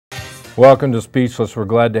Welcome to Speechless. We're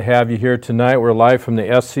glad to have you here tonight. We're live from the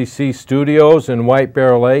SCC studios in White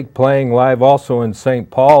Bear Lake, playing live also in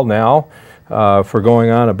St. Paul now for going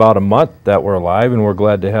on about a month that we're live, and we're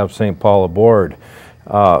glad to have St. Paul aboard.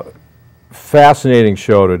 Fascinating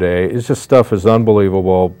show today. It's just stuff is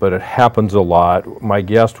unbelievable, but it happens a lot. My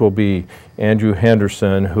guest will be Andrew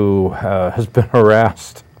Henderson, who has been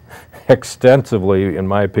harassed extensively, in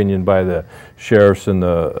my opinion, by the sheriffs and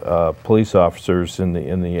the police officers in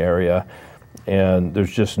the area, and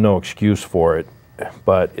there's just no excuse for it.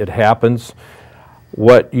 But it happens.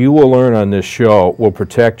 What you will learn on this show will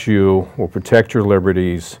protect you, will protect your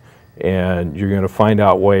liberties, and you're going to find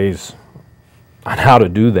out ways on how to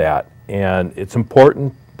do that. And it's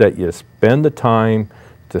important that you spend the time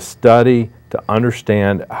to study, to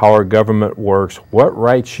understand how our government works, what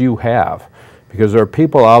rights you have, because there are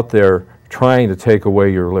people out there trying to take away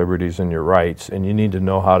your liberties and your rights, and you need to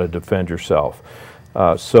know how to defend yourself.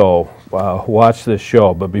 So watch this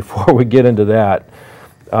show. But before we get into that,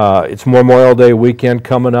 it's Memorial Day weekend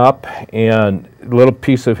coming up, and a little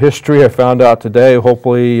piece of history I found out today.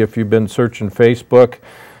 Hopefully, if you've been searching Facebook,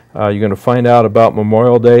 you're going to find out about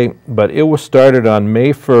Memorial Day. But it was started on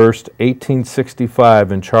May 1st,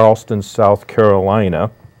 1865 in Charleston, South Carolina.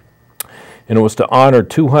 And it was to honor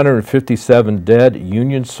 257 dead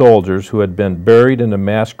Union soldiers who had been buried in a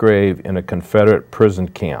mass grave in a Confederate prison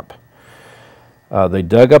camp. They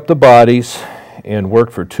dug up the bodies and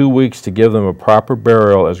worked for 2 weeks to give them a proper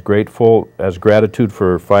burial as gratitude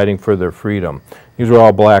for fighting for their freedom. These were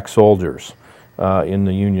all black soldiers in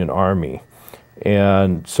the Union Army.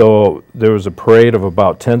 And so there was a parade of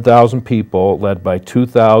about 10,000 people led by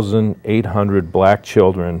 2,800 black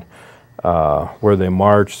children where they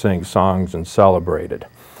marched, sang songs, and celebrated.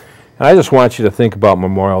 And I just want you to think about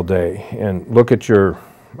Memorial Day and look at your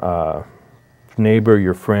neighbor,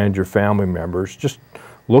 your friend, your family members. Just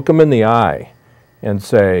look them in the eye and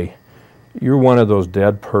say, you're one of those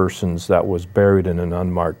dead persons that was buried in an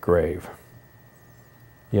unmarked grave.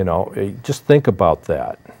 You know, just think about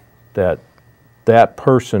that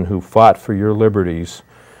person who fought for your liberties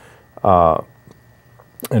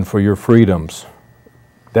and for your freedoms,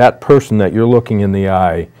 that person that you're looking in the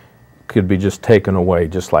eye could be just taken away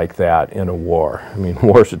just like that in a war. I mean,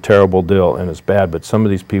 war's a terrible deal and it's bad, but some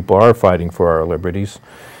of these people are fighting for our liberties.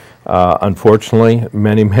 Unfortunately,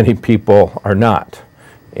 many people are not,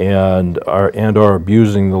 and are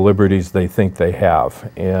abusing the liberties they think they have,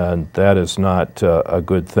 and that is not a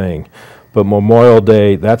good thing. But Memorial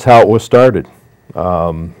Day, that's how it was started,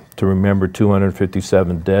 to remember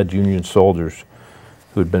 257 dead Union soldiers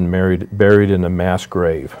who had been buried in a mass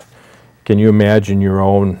grave. Can you imagine your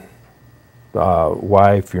own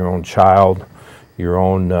wife, your own child, your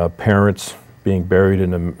own parents being buried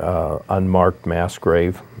in an unmarked mass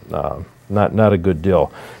grave? Not a good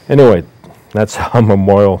deal. Anyway, that's how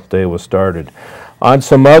Memorial Day was started. On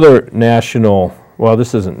some other national, well,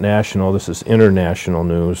 this isn't national, this is international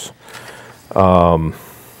news,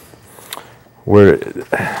 where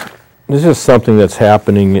this is something that's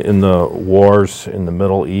happening in the wars in the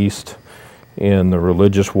Middle East and the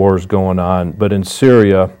religious wars going on. But in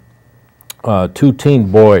Syria, 2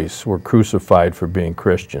 teen boys were crucified for being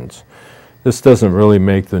Christians. This doesn't really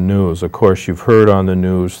make the news. Of course, you've heard on the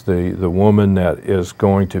news the woman that is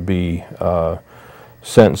going to be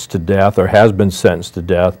sentenced to death, or has been sentenced to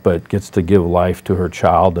death, but gets to give life to her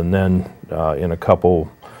child, and then in a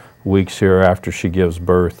couple weeks here after she gives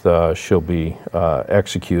birth, she'll be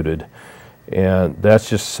executed. And that's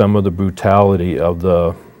just some of the brutality of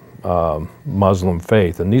the Muslim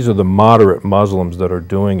faith. And these are the moderate Muslims that are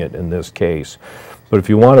doing it in this case. But if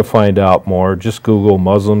you want to find out more, just Google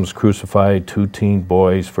Muslims crucified 2 teen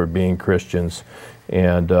boys for being Christians,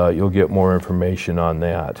 and you'll get more information on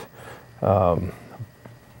that. And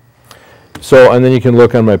then you can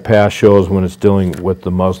look on my past shows when it's dealing with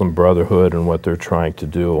the Muslim Brotherhood and what they're trying to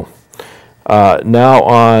do. Now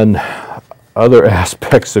on other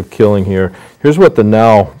aspects of killing here, here's what the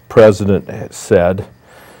now president said.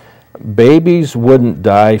 Babies wouldn't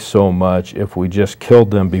die so much if we just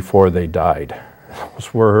killed them before they died.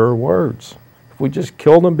 Those were her words. If we just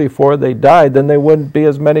killed them before they died, then there wouldn't be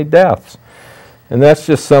as many deaths. And that's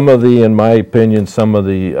just some of the, in my opinion, some of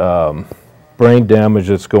the brain damage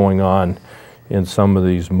that's going on in some of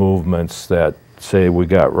these movements that say we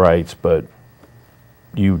got rights, but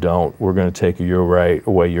you don't. We're going to take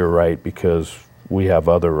away your right because we have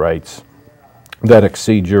other rights that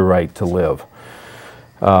exceed your right to live.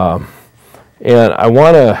 And I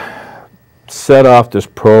want to set off this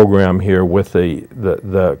program here with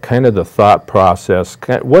the kind of the thought process,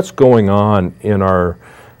 what's going on in our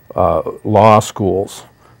law schools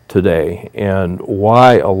today, and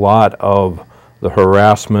why a lot of the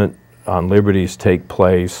harassment on liberties take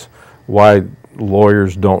place, why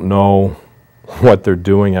lawyers don't know what they're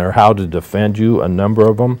doing or how to defend you, a number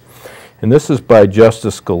of them. And this is by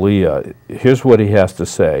Justice Scalia. Here's what he has to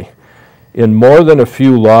say. In more than a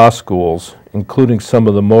few law schools, including some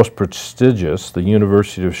of the most prestigious, the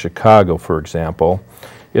University of Chicago, for example,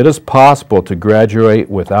 it is possible to graduate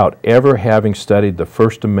without ever having studied the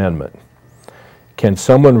First Amendment. Can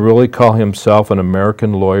someone really call himself an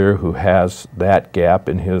American lawyer who has that gap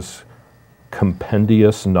in his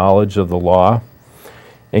compendious knowledge of the law?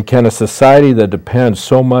 And can a society that depends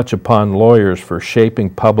so much upon lawyers for shaping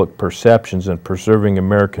public perceptions and preserving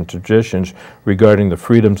American traditions regarding the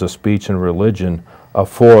freedoms of speech and religion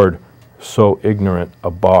afford so ignorant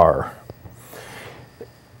a bar?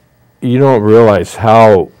 You don't realize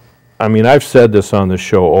how, I mean, I've said this on the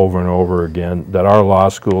show over and over again, that our law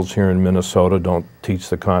schools here in Minnesota don't teach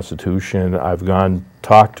the Constitution. I've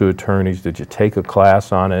talked to attorneys. Did you take a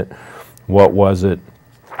class on it? What was it?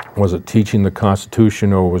 Was it teaching the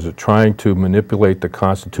Constitution, or was it trying to manipulate the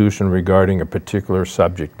Constitution regarding a particular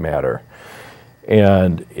subject matter?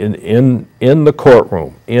 And in the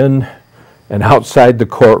courtroom, in and outside the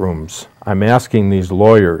courtrooms, I'm asking these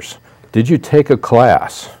lawyers, did you take a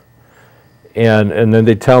class? And then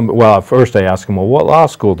they tell me, well, at first I ask them, well, what law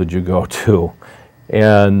school did you go to?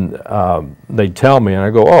 And they tell me, and I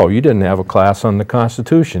go, oh, you didn't have a class on the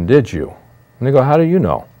Constitution, did you? And they go, how do you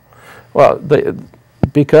know? Well,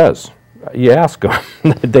 because you ask them,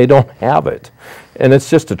 they don't have it. And it's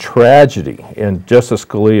just a tragedy, and Justice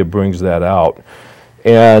Scalia brings that out.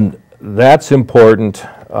 And that's important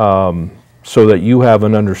so that you have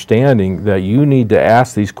an understanding that you need to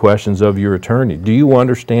ask these questions of your attorney. Do you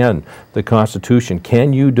understand the Constitution?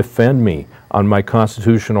 Can you defend me on my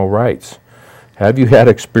constitutional rights? Have you had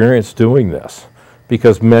experience doing this?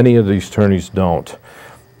 Because many of these attorneys don't.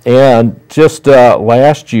 And just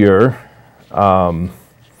last year,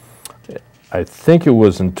 I think it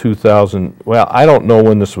was in 2000, well, I don't know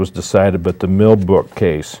when this was decided, but the Millbrook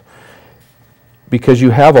case, because you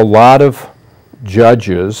have a lot of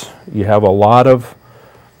judges, you have a lot of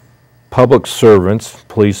public servants,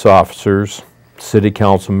 police officers, city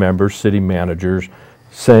council members, city managers,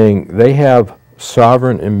 saying they have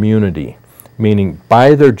sovereign immunity, meaning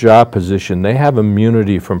by their job position, they have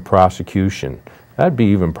immunity from prosecution. That'd be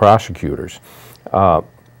even prosecutors.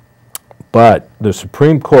 But the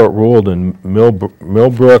Supreme Court ruled in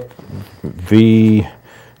Millbrook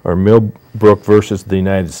versus the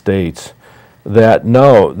United States that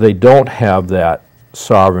no, they don't have that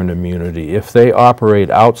sovereign immunity. If they operate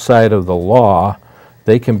outside of the law,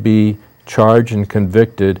 they can be charged and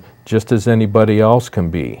convicted just as anybody else can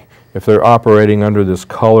be. If they're operating under this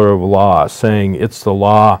color of law, saying it's the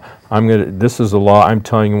law, this is the law, I'm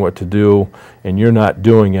telling you what to do, and you're not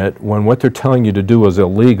doing it, when what they're telling you to do is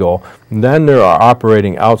illegal, then they're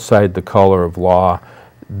operating outside the color of law.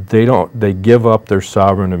 They give up their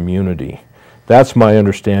sovereign immunity. That's my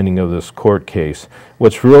understanding of this court case.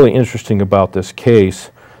 What's really interesting about this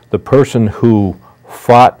case, the person who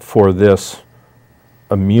fought for this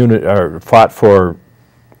immunity, or fought for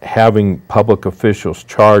having public officials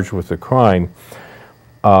charged with a crime,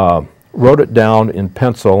 wrote it down in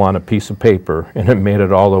pencil on a piece of paper, and it made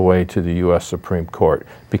it all the way to the U.S. Supreme Court,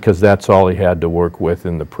 because that's all he had to work with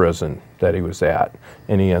in the prison that he was at,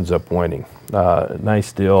 and he ends up winning.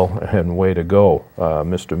 Nice deal, and way to go,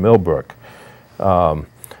 Mr. Millbrook.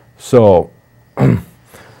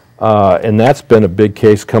 And that's been a big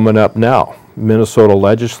case coming up now. Minnesota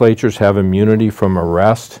legislatures have immunity from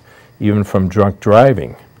arrest, even from drunk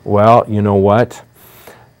driving. Well, you know what?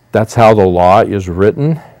 That's how the law is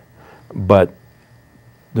written, but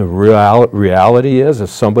the reality is if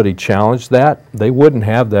somebody challenged that, they wouldn't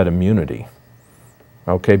have that immunity,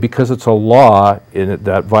 okay, because it's a law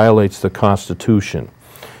that violates the Constitution.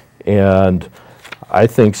 And I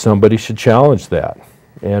think somebody should challenge that.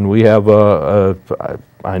 And we have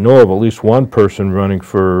I know of at least one person running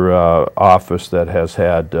for office that has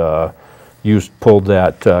had pulled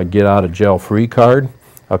that get out of jail free card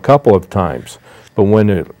a couple of times. But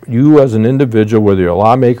when you as an individual, whether you're a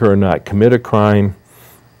lawmaker or not, commit a crime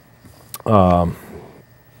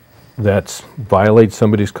that violates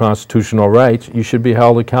somebody's constitutional rights, you should be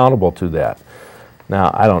held accountable to that.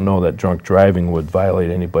 Now, I don't know that drunk driving would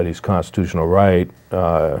violate anybody's constitutional right.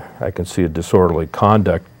 I can see a disorderly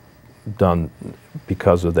conduct done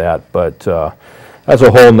because of that, but that's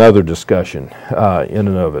a whole nother discussion in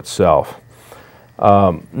and of itself.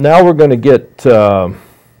 Now we're going to get,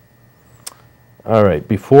 all right,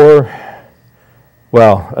 before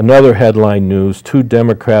Well, another headline news, 2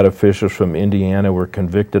 Democrat officials from Indiana were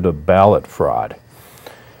convicted of ballot fraud.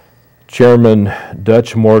 Chairman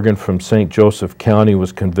Dutch Morgan from St. Joseph County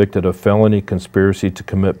was convicted of felony conspiracy to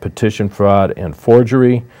commit petition fraud and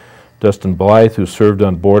forgery. Dustin Blythe, who served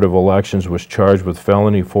on Board of Elections, was charged with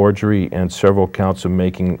felony forgery and several counts of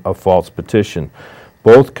making a false petition.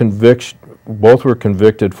 Both were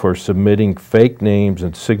convicted for submitting fake names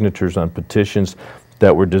and signatures on petitions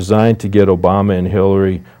that were designed to get Obama and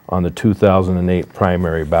Hillary on the 2008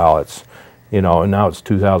 primary ballots. You know, and now it's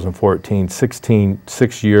 2014,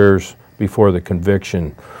 6 years before the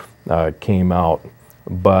conviction came out.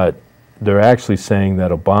 But they're actually saying that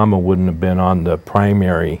Obama wouldn't have been on the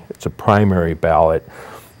primary. It's a primary ballot.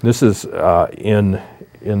 This is in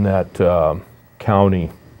that county.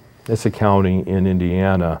 It's a county in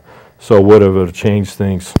Indiana. So would have changed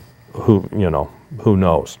things? Who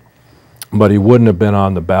knows? But he wouldn't have been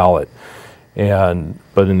on the ballot.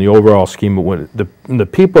 But in the overall scheme, the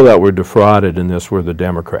people that were defrauded in this were the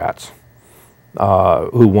Democrats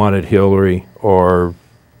who wanted Hillary,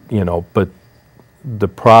 but the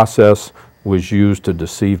process was used to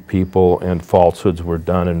deceive people, and falsehoods were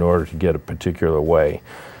done in order to get a particular way.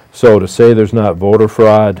 So to say there's not voter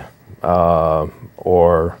fraud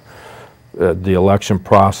or the election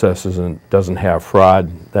process doesn't have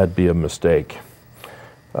fraud, that'd be a mistake.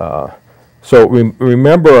 So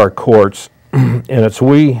remember our courts, and it's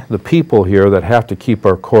we, the people here, that have to keep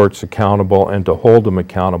our courts accountable and to hold them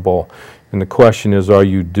accountable. And the question is, are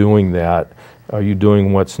you doing that? Are you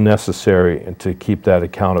doing what's necessary to keep that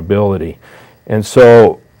accountability? And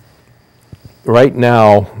so right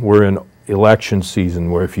now we're in election season,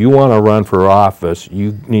 where if you want to run for office,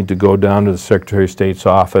 you need to go down to the Secretary of State's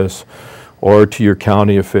office or to your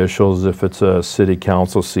county officials if it's a city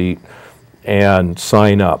council seat and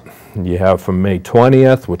sign up. You have from May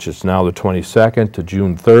 20th, which is now the 22nd, to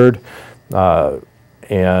June 3rd,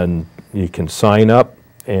 and you can sign up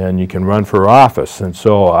and you can run for office. And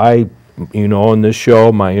so in this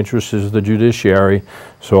show, my interest is the judiciary.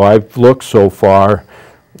 So I've looked so far,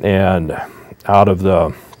 and out of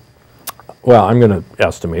the, well, I'm going to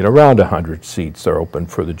estimate around 100 seats are open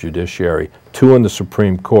for the judiciary, 2 in the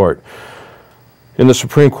Supreme Court. In the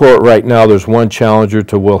Supreme Court right now, there's 1 challenger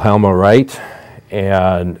to Wilhelma Wright,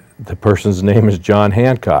 and the person's name is John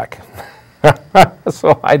Hancock.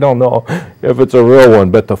 So I don't know if it's a real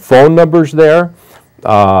one, but the phone number's there.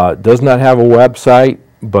 Does not have a website,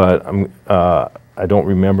 but I don't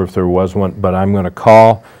remember if there was one, but I'm going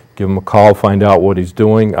to give him a call, find out what he's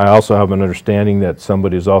doing. I also have an understanding that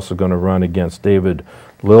somebody's also going to run against David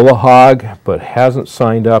Lillehog, but hasn't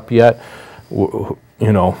signed up yet. Who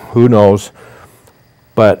knows?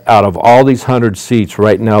 But out of all these 100 seats,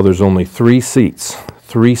 right now there's only 3 seats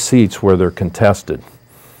where they're contested.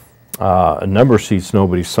 A number of seats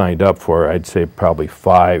nobody signed up for. I'd say probably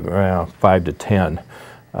 5 to 10.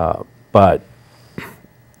 But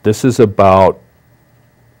this is about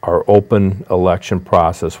our open election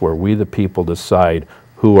process, where we the people decide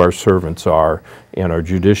who our servants are, and our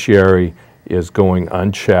judiciary is going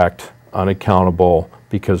unchecked, unaccountable,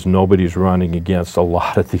 because nobody's running against a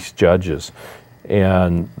lot of these judges.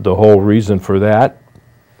 And the whole reason for that,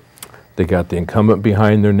 they got the incumbent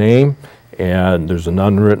behind their name, and there's an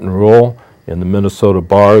unwritten rule. And the Minnesota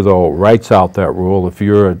Bar, though, writes out that rule: if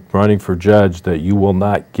you're running for judge, that you will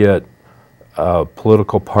not get a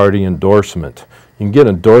political party endorsement. You can get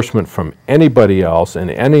endorsement from anybody else in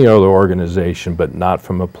any other organization, but not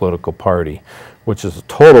from a political party, which is a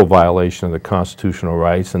total violation of the constitutional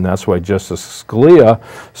rights. And that's why Justice Scalia's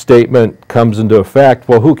statement comes into effect.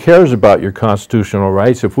 Well, who cares about your constitutional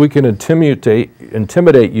rights? If we can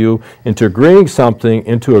intimidate you into agreeing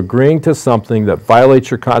to something that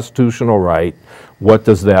violates your constitutional right, what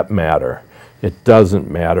does that matter? It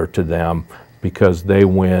doesn't matter to them, because they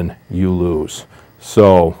win, you lose.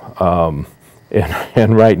 So,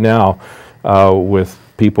 and right now, with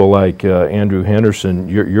people like Andrew Henderson,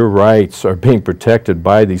 your rights are being protected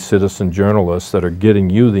by these citizen journalists that are getting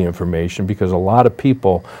you the information, because a lot of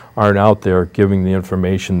people aren't out there giving the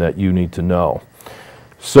information that you need to know.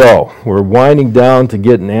 So we're winding down to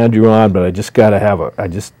getting Andrew on, but I just got to have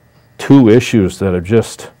 2 issues that are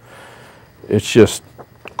it's just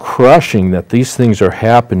crushing that these things are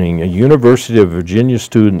happening. A University of Virginia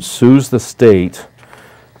student sues the state,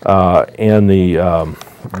 and these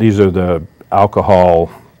are the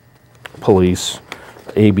alcohol police,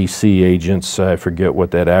 ABC agents, I forget what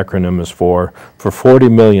that acronym is for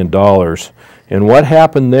 $40 million. And what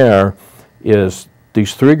happened there is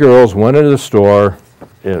these 3 girls went into the store,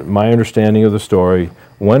 my understanding of the story,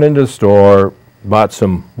 went into the store, bought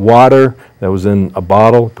some water that was in a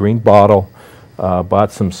bottle, green bottle,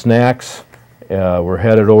 bought some snacks, were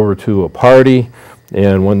headed over to a party,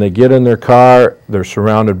 and when they get in their car, they're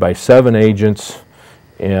surrounded by 7 agents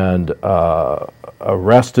and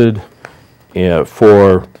arrested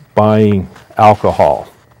for buying alcohol.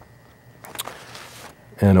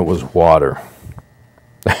 And it was water.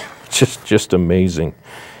 just amazing.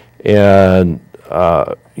 And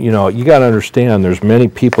you know, you got to understand there's many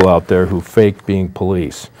people out there who fake being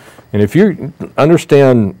police. And if you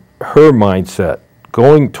understand her mindset,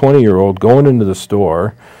 20-year-old going into the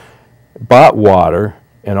store, bought water,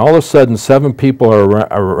 and all of a sudden 7 people are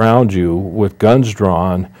around you with guns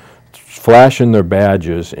drawn, flashing their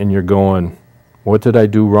badges, and you're going, what did I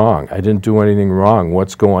do wrong? I didn't do anything wrong.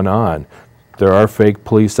 What's going on? There are fake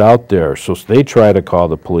police out there. So they try to call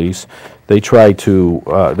the police. They try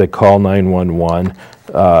to, they call 911.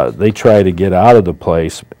 They try to get out of the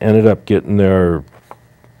place, ended up getting their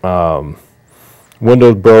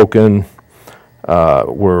windows broken,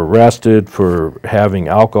 were arrested for having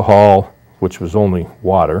alcohol, which was only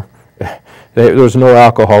water. There was no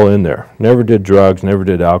alcohol in there. Never did drugs, never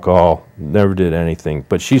did alcohol, never did anything.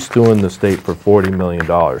 But she's suing the state for $40 million.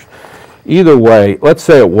 Either way, let's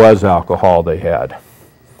say it was alcohol they had.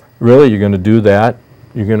 Really, you're going to do that?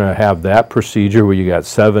 You're going to have that procedure where you got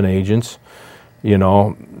 7 agents? You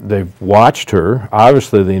know, they've watched her.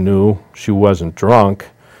 Obviously, they knew she wasn't drunk.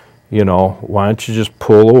 You know, why don't you just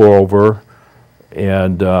pull her over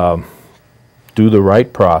and do the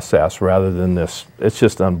right process rather than this? It's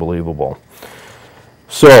just unbelievable.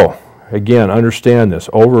 So, again, understand this.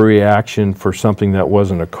 Overreaction for something that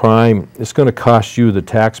wasn't a crime, it's going to cost you, the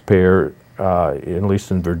taxpayer, at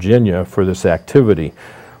least in Virginia, for this activity.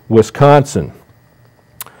 Wisconsin,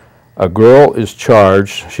 a girl is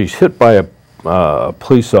charged. She's hit by a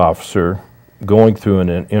police officer going through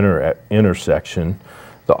an intersection.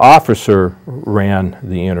 The officer ran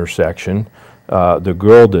the intersection. The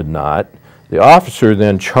girl did not. The officer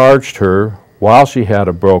then charged her while she had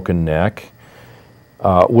a broken neck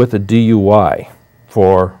with a DUI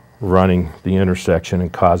for running the intersection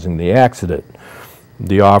and causing the accident.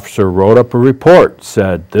 The officer wrote up a report,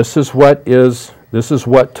 said this is what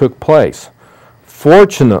took place.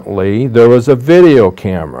 Fortunately, there was a video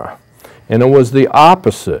camera, and it was the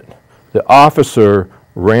opposite. The officer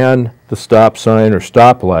ran the stop sign or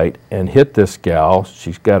stoplight and hit this gal.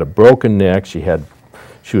 She's got a broken neck. She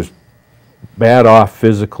was bad off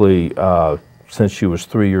physically since she was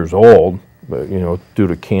 3 years old, but, you know, due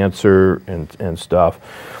to cancer and stuff.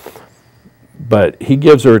 But he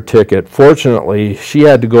gives her a ticket. Fortunately, she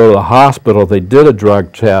had to go to the hospital. They did a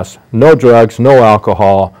drug test. No drugs, no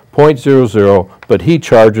alcohol, 0.00, but he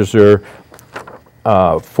charges her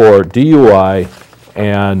for DUI,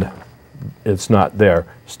 and it's not there.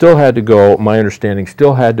 Still had to go, my understanding,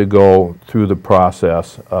 still had to go through the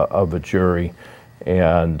process of a jury,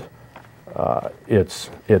 and it's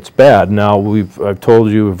bad. Now, I've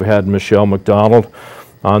told you we've had Michelle McDonald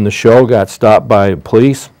on the show, got stopped by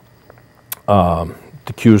police,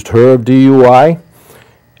 accused her of DUI,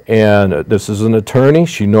 and this is an attorney.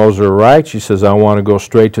 She knows her rights. She says, I want to go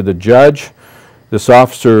straight to the judge. This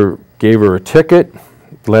officer gave her a ticket,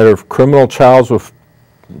 letter of criminal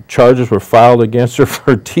charges were filed against her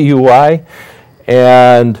for DUI,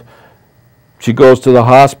 and she goes to the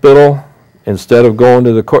hospital. Instead of going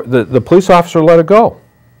to the court, the police officer let her go.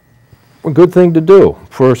 A good thing to do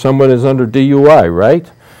for someone who's under DUI,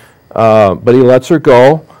 right? But he lets her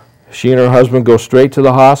go. She and her husband go straight to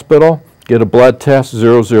the hospital, get a blood test,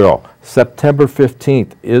 0-0. September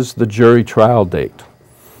 15th is the jury trial date.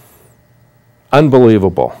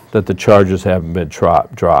 Unbelievable that the charges haven't been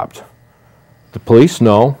dropped. The police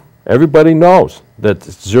know, everybody knows that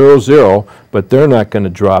it's 0-0, but they're not going to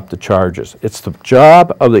drop the charges. It's the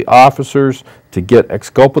job of the officers to get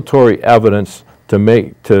exculpatory evidence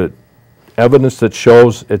to evidence that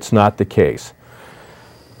shows it's not the case.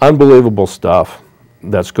 Unbelievable stuff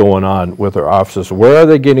that's going on with our officers. Where are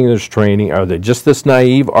they getting this training? Are they just this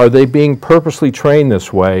naive? Are they being purposely trained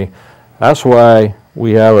this way? That's why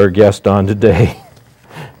we have our guest on today,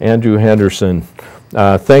 Andrew Henderson.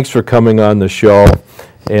 Thanks for coming on the show,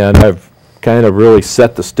 and I've kind of really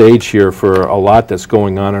set the stage here for a lot that's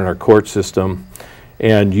going on in our court system,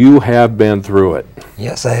 and you have been through it.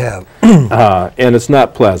 Yes, I have. And it's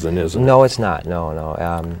not pleasant, is it? No, it's not. No.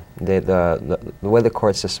 The way the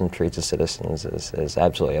court system treats the citizens is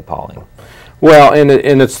absolutely appalling. Well, and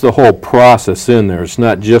it's the whole process in there. It's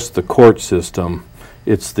not just the court system.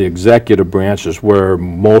 It's the executive branches where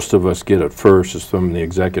most of us get it first, is from the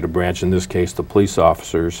executive branch, in this case the police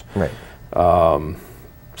officers, right.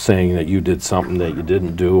 Saying that you did something that you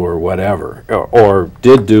didn't do or whatever, or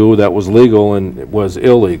did do that was legal and it was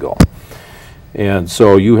illegal. And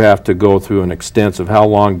so you have to go through an extensive, how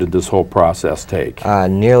long did this whole process take?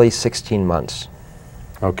 Nearly 16 months.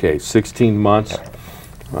 Okay, 16 months.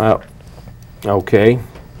 Okay,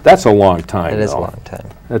 that's a long time. It is though. a long time.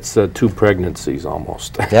 That's 2 pregnancies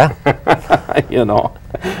almost. Yeah. You know,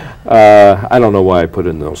 I don't know why I put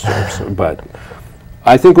in those terms, but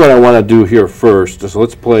I think what I want to do here first is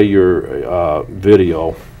let's play your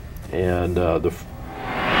video, and you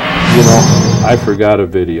know, I forgot a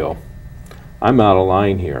video. I'm out of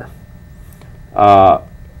line here.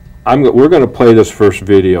 We're going to play this first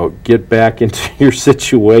video, get back into your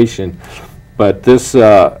situation, but this,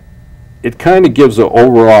 it kind of gives an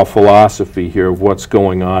overall philosophy here of what's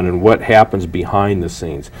going on and what happens behind the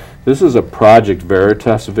scenes. This is a Project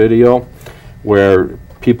Veritas video where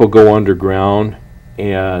people go underground,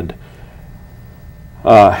 and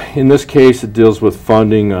in this case it deals with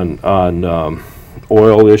funding on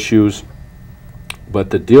oil issues,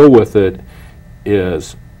 but the deal with it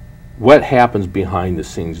is what happens behind the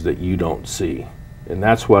scenes that you don't see. And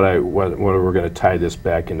that's what we're going to tie this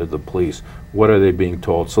back into the police. What are they being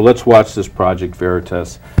told? So let's watch this Project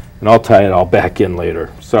Veritas, and I'll tie it all back in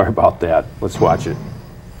later. Sorry about that. Let's watch it.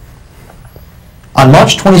 On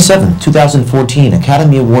March 27, 2014,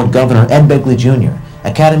 Academy Award Governor Ed Begley Jr.,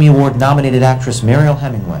 Academy Award nominated actress Mariel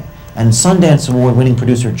Hemingway, and Sundance Award-winning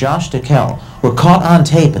producer Josh Dekel were caught on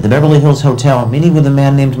tape at the Beverly Hills Hotel meeting with a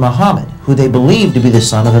man named Mohammed, who they believed to be the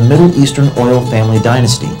son of a Middle Eastern oil family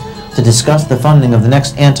dynasty, to discuss the funding of the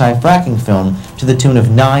next anti-fracking film to the tune of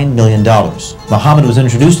 $9 million. Mohammed was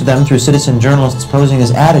introduced to them through citizen journalists posing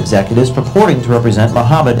as ad executives purporting to represent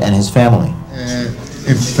Mohammed and his family.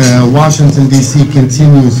 If Washington, D.C.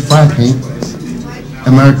 continues fracking,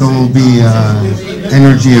 America will be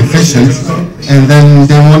energy efficient, and then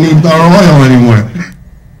they won't need our oil anymore.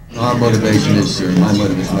 Our motivation is, or my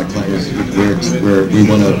motivation, my client is, we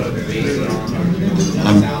want to.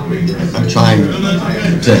 I'm trying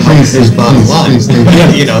to help his bottom line.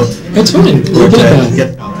 You know, it's fine.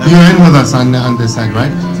 You're in with us on this side,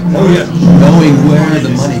 right? Oh yeah. Knowing where the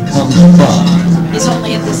money comes from. It's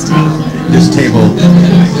only at this table. This table,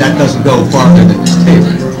 that doesn't go farther than this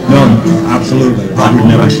table. No, absolutely. I would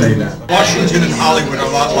never say that. Washington and Hollywood are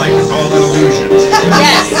a lot like, it's all an illusion.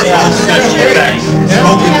 Yes.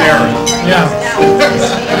 Smoke and mirrors. Yeah.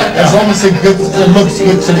 As long as it looks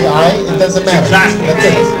good to the eye, it doesn't matter. Exactly. That's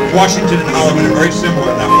it. Washington and Hollywood are very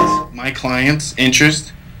similar in that way. My client's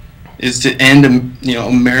interest is to end,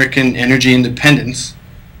 American energy independence.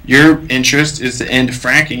 Your interest is to end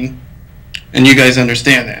fracking, and you guys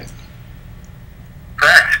understand that.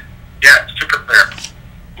 Correct. Yeah, super clear.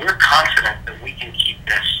 We're confident that we can keep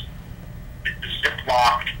this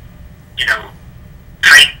zip-locked,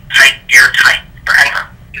 tight, airtight forever.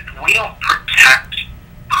 If we don't protect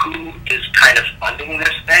who is kind of funding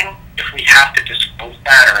this thing, if we have to disclose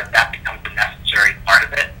that or if that becomes a necessary part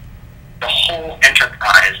of it, the whole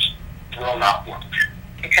enterprise will not work.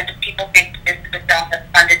 Because if people think this film is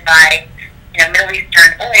funded by, Middle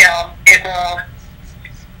Eastern oil, it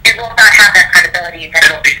will not have that credibility.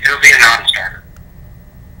 It'll be a non-starter.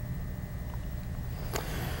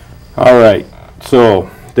 All right, so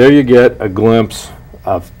there you get a glimpse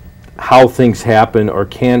of how things happen or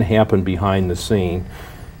can happen behind the scene.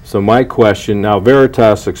 So my question, now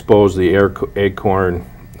Veritas exposed the Acorn,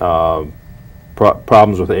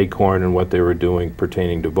 problems with Acorn and what they were doing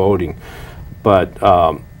pertaining to voting, but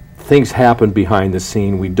things happen behind the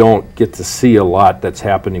scene. We don't get to see a lot that's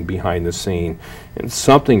happening behind the scene. And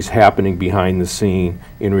something's happening behind the scene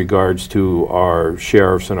in regards to our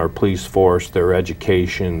sheriffs and our police force, their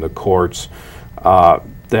education, the courts,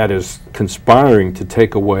 that is conspiring to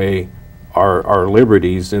take away our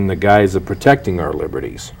liberties in the guise of protecting our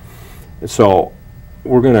liberties. So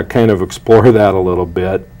we're going to kind of explore that a little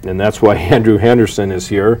bit, and that's why Andrew Henderson is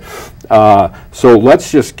here. So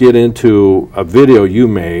let's just get into a video you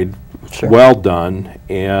made. Sure. Well done,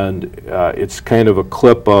 and it's kind of a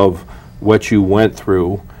clip of what you went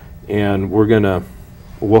through, and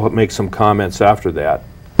we'll make some comments after that.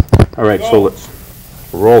 All right, so let's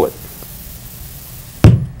roll it.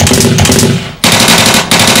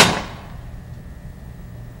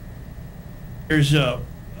 There's a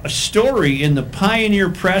story in the Pioneer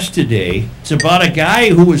Press today. It's about a guy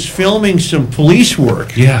who was filming some police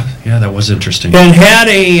work. Yeah, that was interesting. And had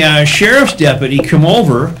a sheriff's deputy come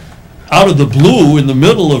over out of the blue in the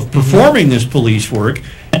middle of performing this police work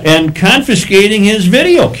and confiscating his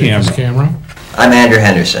video camera. I'm Andrew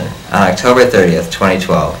Henderson. On October 30th,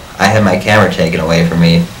 2012, I had my camera taken away from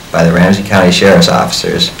me by the Ramsey County Sheriff's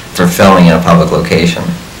officers for filming in a public location.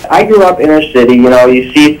 I grew up inner city,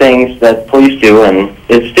 you see things that police do and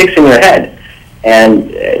it sticks in your head.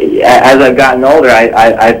 And as I've gotten older,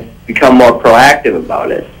 I've become more proactive about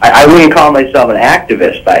it. I wouldn't call myself an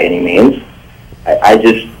activist by any means. I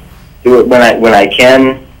just do it when I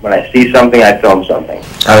can. When I see something, I film something.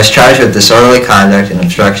 I was charged with disorderly conduct and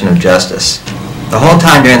obstruction of justice. The whole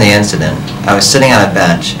time during the incident, I was sitting on a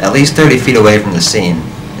bench, at least 30 feet away from the scene,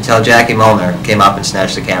 until Jackie Molnar came up and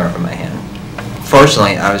snatched the camera from my hand.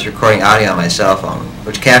 Fortunately, I was recording audio on my cell phone,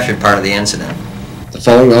 which captured part of the incident. The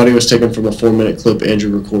following audio was taken from a 4-minute clip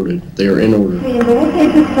Andrew recorded. They are in order. We'll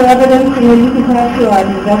take this for evidence, and then you can talk to our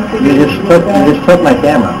investigators. You just took my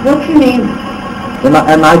camera. What's your name?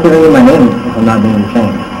 I'm not giving you my name if I'm not doing the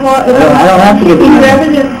same. Well, I don't have to give you my name.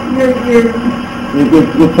 Evidence,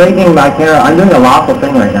 You're taking my camera. I'm doing a lawful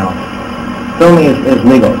thing right now. Filming is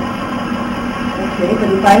legal. Okay, but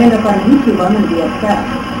if I end up on YouTube, I'm going to be upset.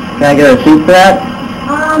 Can I get a receipt for that?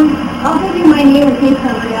 I'll give you my name in case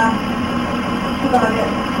somebody asks about it.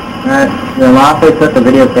 Alright, you lawfully took the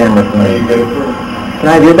video camera from me. Can I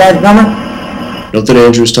have your badge number? Note that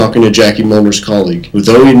Andrew was talking to Jackie Molnar's colleague, who,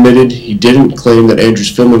 though he admitted he didn't claim that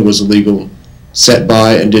Andrew's filming was illegal, sat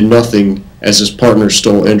by and did nothing as his partner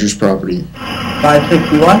stole Andrew's property.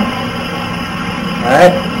 561?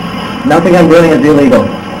 Alright. Nothing I'm doing is illegal.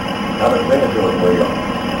 I didn't say it was illegal.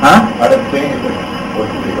 Huh? I didn't say anything was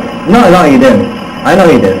illegal. No, you didn't. I know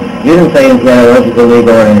you didn't. You didn't say it was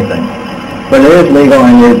illegal or anything. But it is legal,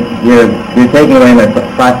 and you're taking away my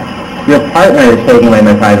your partner is taking away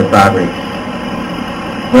my private property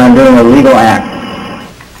when I'm doing a legal act.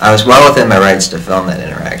 I was well within my rights to film that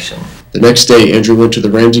interaction. The next day, Andrew went to the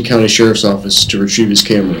Ramsey County Sheriff's office to retrieve his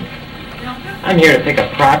camera. I'm here to pick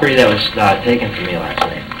up property that was taken from me last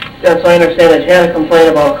night. Yes, I understand that you had a complaint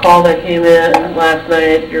about a call that came in last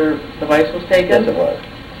night. Your device was taken? Yes, it was.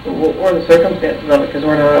 What were the circumstances of it? Because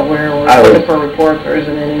we're not aware. I We're was looking for reports. There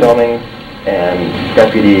isn't any. Filming and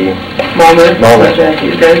Deputy Mulder? Mulder. Jackie,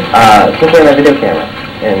 you good? Simply my video camera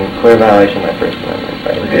in clear violation of my First Amendment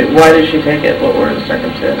right. Okay, why did she take it? What were the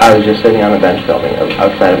circumstances? I was just sitting on the bench filming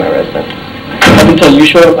outside of my residence. Up until you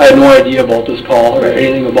showed up, I had no idea about this call or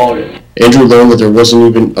anything about it. Andrew learned that there wasn't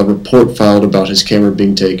even a report filed about his camera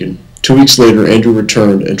being taken. 2 weeks later, Andrew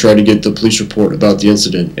returned and tried to get the police report about the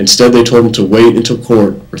incident. Instead, they told him to wait until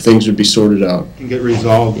court where things would be sorted out. It can get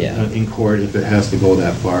resolved in court if it has to go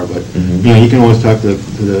that far, but you know, you can always talk to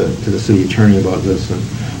the city attorney about this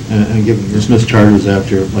and give dismiss charges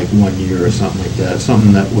after like 1 year or something like that.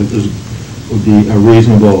 Something that would be a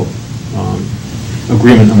reasonable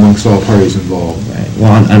agreement amongst all parties involved. Right.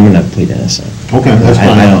 Well, I'm going to plead innocent. Okay, that's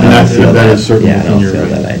fine. I don't Your feel right.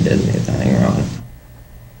 that I did anything wrong.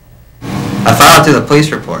 I found out through the police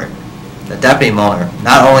report that Deputy Molnar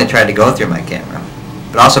not only tried to go through my camera,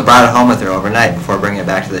 but also brought it home with her overnight before bringing it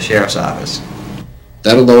back to the sheriff's office.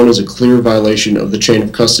 That alone is a clear violation of the chain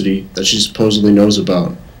of custody that she supposedly knows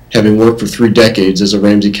about, having worked for 3 decades as a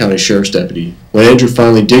Ramsey County Sheriff's deputy. When Andrew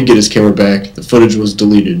finally did get his camera back, the footage was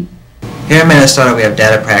deleted. Here in Minnesota, we have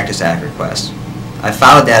Data Practice Act requests. I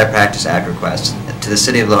filed a Data Practice Act request to the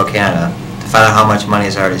city of Little Canada to find out how much money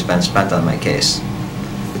has already been spent on my case.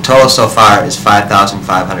 The total so far is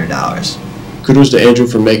 $5,500. Kudos to Andrew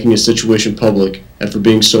for making his situation public and for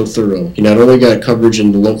being so thorough. He not only got coverage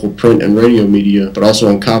in the local print and radio media, but also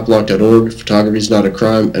on copblock.org, Photography is Not a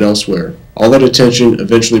Crime, and elsewhere. All that attention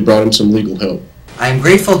eventually brought him some legal help. I am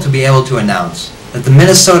grateful to be able to announce that the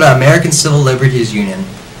Minnesota American Civil Liberties Union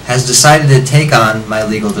has decided to take on my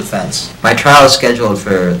legal defense. My trial is scheduled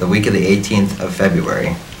for the week of the 18th of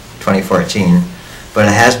February, 2014. But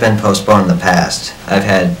it has been postponed in the past. I've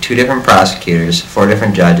had 2 different prosecutors, 4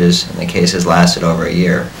 different judges, and the case has lasted over a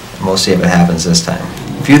year. And we'll see if it happens this time.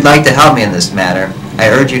 If you'd like to help me in this matter, I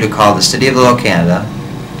urge you to call the City of Little Canada,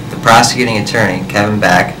 the prosecuting attorney, Kevin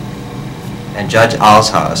Back, and Judge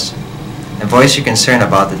Alshaus, and voice your concern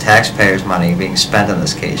about the taxpayers' money being spent on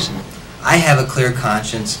this case. I have a clear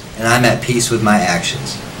conscience, and I'm at peace with my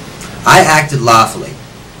actions. I acted lawfully.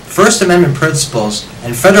 First Amendment principles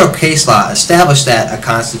and federal case law establish that a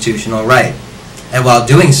constitutional right. And while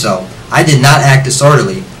doing so, I did not act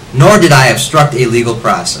disorderly, nor did I obstruct a legal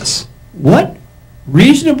process. What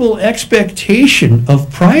reasonable expectation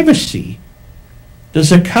of privacy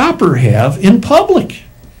does a copper have in public?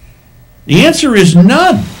 The answer is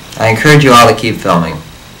none. I encourage you all to keep filming.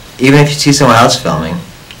 Even if you see someone else filming,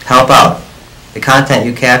 help out. The content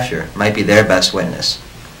you capture might be their best witness.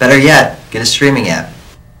 Better yet, get a streaming app.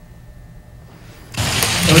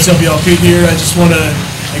 Hey, what's up, y'all? Pete here. I just want to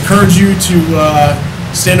encourage you to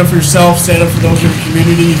stand up for yourself, stand up for those in your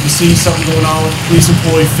community. If you see something going on with a police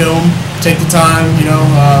employee, film. Take the time, you know.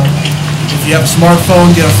 If you have a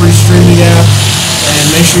smartphone, get a free streaming app, and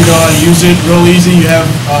make sure you know how to use it. Real easy. You have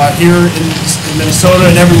here in in Minnesota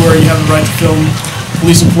and everywhere, you have the right to film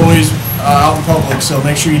police employees out in public. So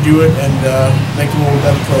make sure you do it and make the world a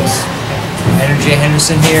better place. Andrew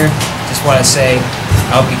Henderson here. Just want to say,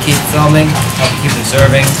 I hope you keep filming, I hope you keep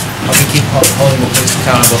observing, I hope you keep holding the police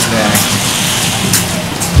accountable for their actions.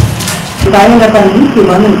 If I end up on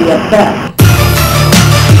YouTube, I'm going to be upset.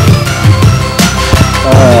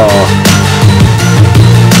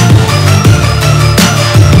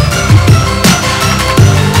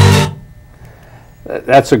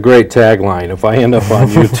 That's a great tagline. If I end up on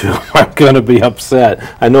YouTube, I'm going to be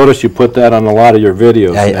upset. I notice you put that on a lot of your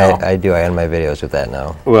videos now. I do. I end my videos with that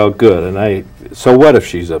now. Well, good. And so what if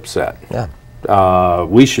she's upset? Yeah.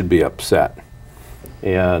 We should be upset.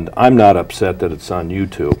 And I'm not upset that it's on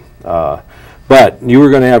YouTube. But you were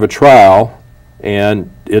going to have a trial, and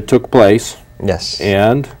it took place. Yes.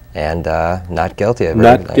 And not guilty.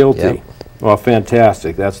 Not guilty. Yep. Well,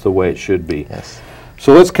 fantastic. That's the way it should be. Yes.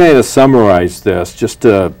 So let's kind of summarize this, just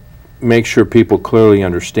to make sure people clearly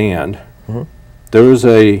understand. Mm-hmm. There was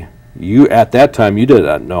at that time you did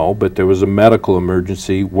not know, but there was a medical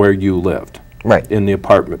emergency where you lived. Right. In the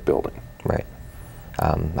apartment building. Right.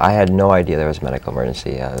 I had no idea there was a medical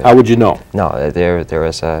emergency. How would you know? No, there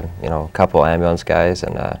was a couple ambulance guys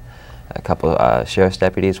and a couple sheriff's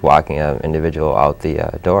deputies walking an individual out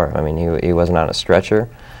the door. I mean, he wasn't on a stretcher.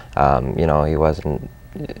 He wasn't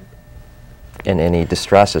in any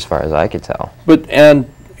distress as far as I could tell. But a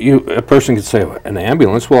person could say, an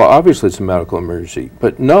ambulance? Well, obviously it's a medical emergency.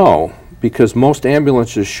 But no, because most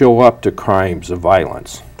ambulances show up to crimes of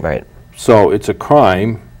violence. Right. So it's a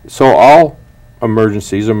crime. So all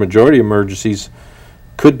emergencies, or majority of emergencies,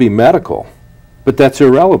 could be medical. But that's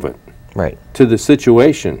irrelevant. Right. To the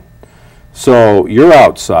situation. So you're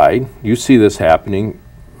outside, you see this happening.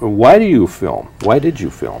 Why do you film? Why did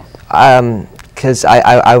you film? Because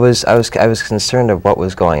I was concerned of what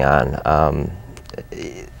was going on.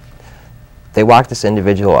 They walked this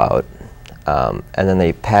individual out, and then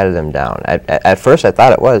they patted him down. At first, I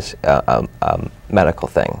thought it was a medical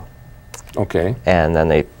thing. Okay. And then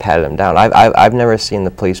they patted him down. I've never seen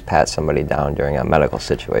the police pat somebody down during a medical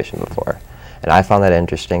situation before, and I found that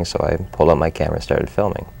interesting. So I pulled up my camera and started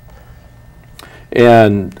filming.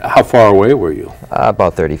 And how far away were you?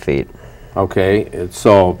 About 30 feet. Okay. And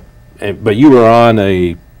so. But you were on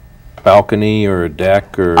a balcony or a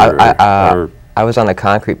deck or... I was on a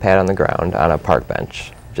concrete pad on the ground on a park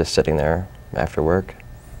bench, just sitting there after work.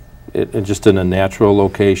 Just in a natural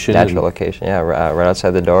location? Natural location, yeah, right outside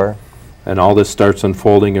the door. And all this starts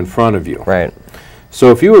unfolding in front of you? Right. So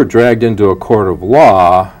if you were dragged into a court of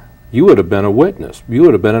law, you would have been a witness. You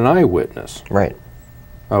would have been an eyewitness. Right.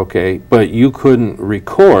 Okay, but you couldn't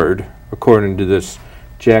record, according to this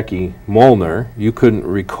Jackie Molnar, you couldn't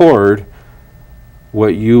record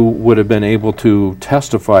what you would have been able to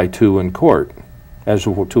testify to in court as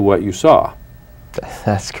to what you saw.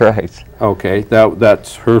 That's correct. Okay,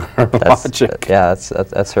 that's her logic. Yeah,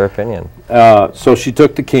 that's her opinion. So she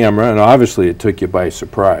took the camera, and obviously it took you by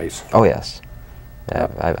surprise. Oh, yes.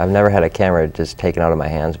 Yeah, I've never had a camera just taken out of my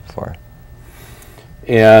hands before.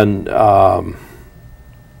 And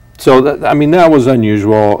so, that was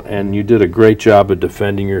unusual, and you did a great job of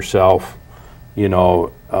defending yourself. You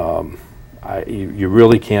know, you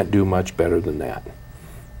really can't do much better than that.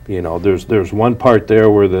 You know, there's one part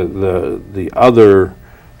there where the other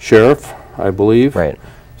sheriff, I believe, right,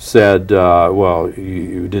 said, well,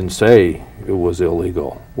 you didn't say it was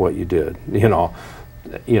illegal what you did. You know,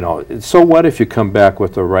 so what if you come back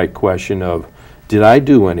with the right question of, did I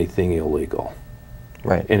do anything illegal?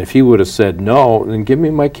 Right. And if he would have said no, then give me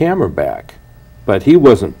my camera back. But he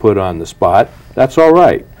wasn't put on the spot. That's all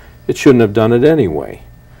right. It shouldn't have done it anyway.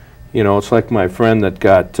 You know, it's like my friend that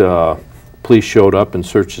got, police showed up and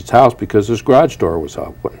searched his house because his garage door was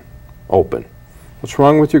open. What's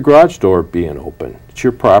wrong with your garage door being open? It's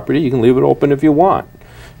your property. You can leave it open if you want.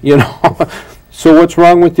 You know? So what's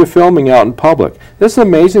wrong with you filming out in public? This is an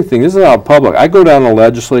amazing thing. This is out in public. I go down to the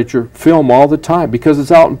legislature, film all the time because it's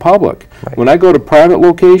out in public. Right. When I go to private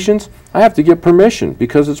locations, I have to get permission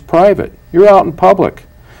because it's private. You're out in public.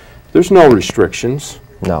 There's no restrictions.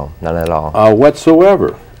 No, none at all.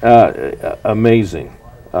 Whatsoever. Amazing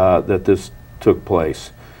that this took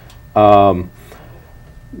place. Well,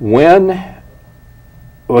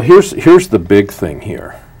 here's the big thing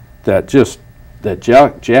here that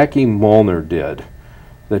Jackie Molnar did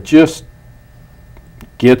that just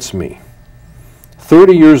gets me.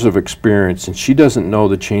 30 years of experience, and she doesn't know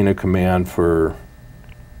the chain of command for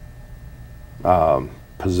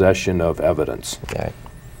possession of evidence. Right.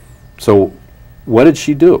 So what did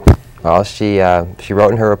she do? Well, she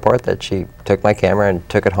wrote in her report that she took my camera and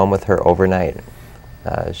took it home with her overnight.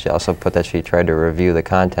 She also put that she tried to review the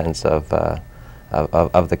contents of the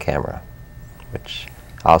camera, which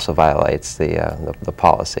also violates the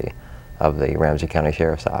policy of the Ramsey County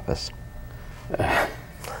Sheriff's Office.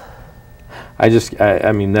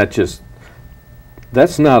 I mean, that's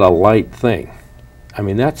not a light thing. I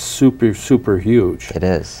mean, that's super, super huge. It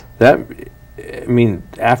is. I mean,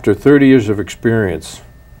 after 30 years of experience,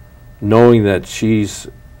 knowing that she's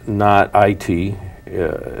not IT,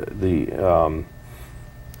 the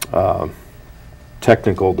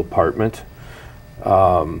technical department,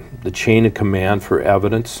 the chain of command for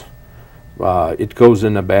evidence, it goes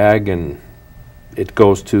in a bag and it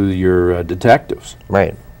goes to your detectives.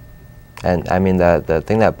 Right. And I mean, the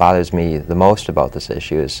thing that bothers me the most about this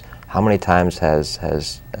issue is how many times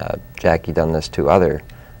has Jackie done this to other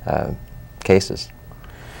cases?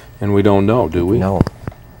 And we don't know, do we? No.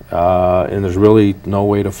 And there's really no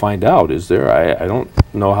way to find out, is there? I don't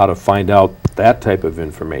know how to find out that type of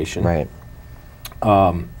information. Right.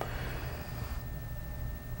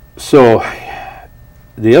 So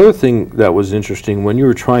the other thing that was interesting, when you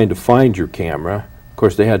were trying to find your camera, of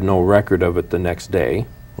course they had no record of it the next day.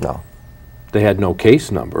 No. They had no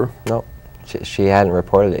case number. No. She hadn't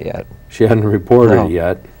reported it yet. She hadn't reported it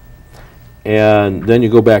yet. And then you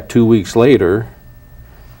go back 2 weeks later,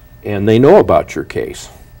 and they know about your case.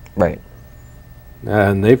 Right.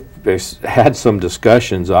 And they've had some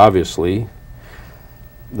discussions, obviously.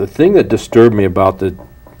 The thing that disturbed me about the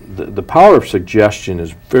power of suggestion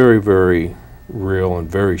is very, very real and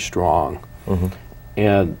very strong. Mm-hmm.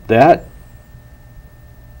 And that,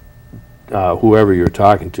 whoever you're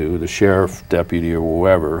talking to, the sheriff, deputy, or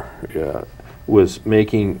whoever, was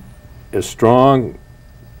making a strong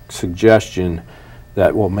suggestion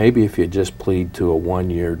that, well, maybe if you just plead to a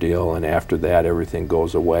one-year deal and after that everything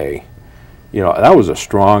goes away. You know, that was a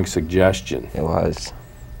strong suggestion. It was.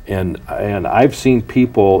 And I've seen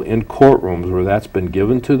people in courtrooms where that's been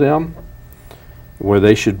given to them, where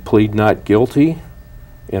they should plead not guilty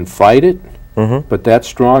and fight it, but that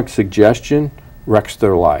strong suggestion wrecks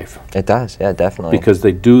their life. It does, yeah, definitely. Because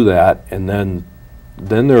they do that, and then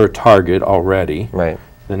they're a target already. Right.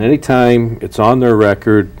 And anytime it's on their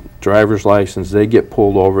record, driver's license, they get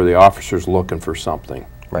pulled over, the officer's looking for something.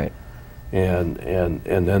 Right. And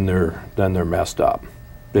then they're messed up,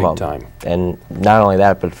 big time. And not only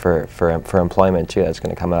that, but for employment too. That's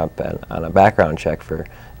going to come up on a background check for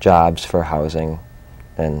jobs, for housing,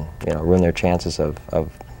 and ruin their chances of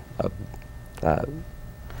Well,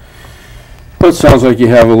 it sounds like you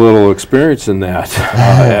have a little experience in that.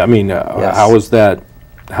 I mean, yes.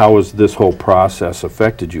 How has this whole process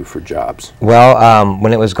affected you for jobs? Well,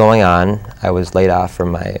 when it was going on, I was laid off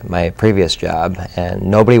from my previous job, and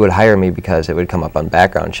nobody would hire me because it would come up on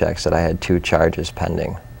background checks that I had 2 charges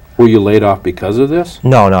pending. Were you laid off because of this?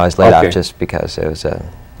 No, I was laid off just because it was a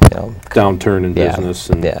downturn in business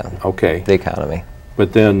and the economy.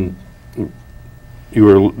 But then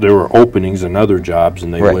there were openings in other jobs,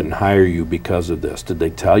 and they wouldn't hire you because of this. Did they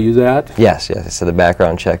tell you that? Yes. So the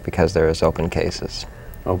background check because there was open cases.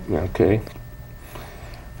 Oh, okay.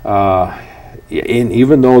 And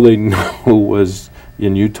even though they know it was,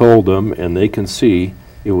 and you told them, and they can see,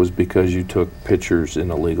 it was because you took pictures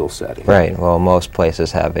in a legal setting. Right. Well, most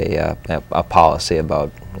places have a policy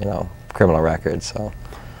about criminal records. So.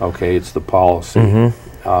 Okay, it's the policy.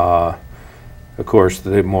 Of course,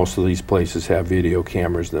 most of these places have video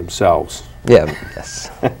cameras themselves. Yeah.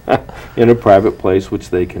 Yes. In a private place,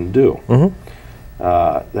 which they can do.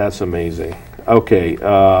 That's amazing. Okay,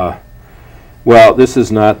 well, this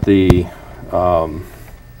is not the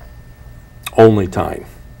only time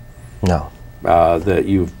that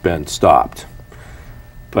you've been stopped.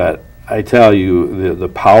 But I tell you, the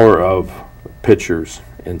power of pictures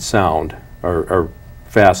and sound are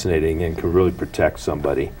fascinating and can really protect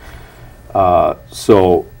somebody.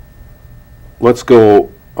 So let's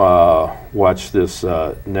go watch this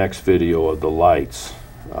next video of the lights.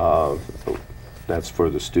 That's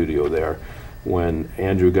for the studio there. When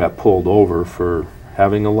Andrew got pulled over for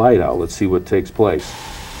having a light out. Let's see what takes place.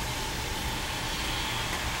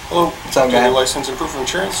 Hello. What's up, guy? Do you have your license and proof of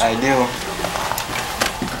insurance? I do.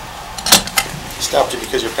 Stopped you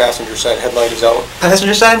because your passenger side headlight is out.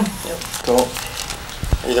 Passenger side? Yep. Cool.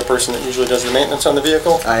 Are you the person that usually does the maintenance on the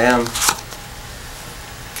vehicle? I am.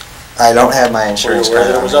 I don't have my insurance card. Were you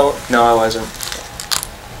aware that it was out? No, I wasn't.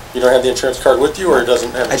 You don't have the insurance card with you, or it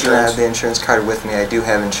doesn't have insurance? I do have the insurance card with me. I do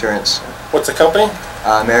have insurance. What's the company?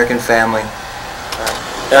 American Family.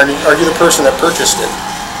 Are you the person that purchased it?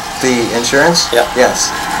 The insurance? Yeah.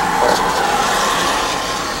 Yes.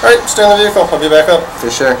 All right, stay on the vehicle. I'll be back up.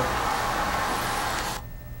 For sure.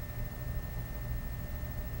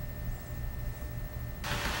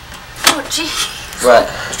 What?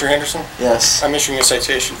 Mr. Henderson? Yes. I'm issuing a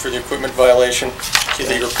citation for the equipment violation. See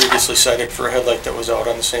that you were previously cited for a headlight that was out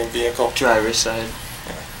on the same vehicle. Driver's side.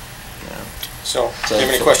 So, do you have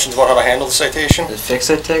any questions about how to handle the citation? The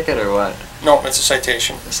fix-it ticket or what? No, it's a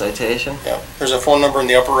citation. A citation? Yeah. There's a phone number in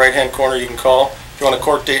the upper right-hand corner you can call. If you want a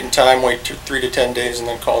court date and time, wait 3 to 10 days and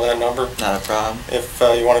then call that number. Not a problem. If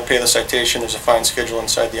you want to pay the citation, there's a fine schedule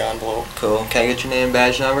inside the envelope. Cool. Can I get your name and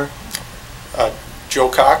badge number? Joe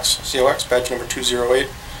Cox, COX, badge number 208.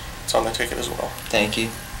 It's on the ticket as well. Thank you.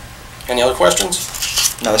 Any other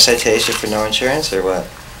questions? No citation for no insurance or what?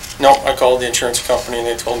 No, I called the insurance company and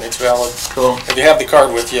they told me it's valid. Cool. If you have the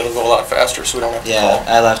card with you, it'll go a lot faster so we don't have to call. Yeah,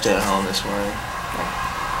 I left it at home this morning.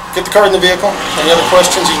 Get the card in the vehicle. Any other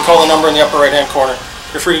questions, you can call the number in the upper right-hand corner.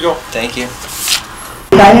 You're free to go. Thank you.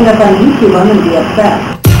 If I end up on YouTube, I'm going to be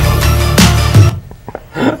upset.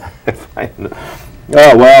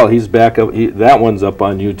 Oh, well, he's back up. That one's up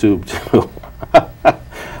on YouTube, too.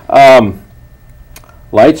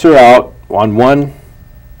 Lights are out on one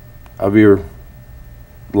of your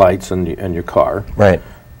lights in your car. Right.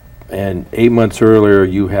 And 8 months earlier,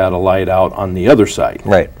 you had a light out on the other side.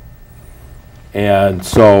 Right. And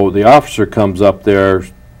so the officer comes up there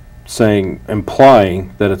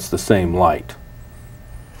implying that it's the same light.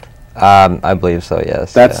 I believe so,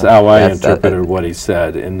 yes. That's how I interpreted what he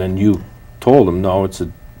said. And then you told him, no,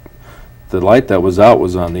 the light that was out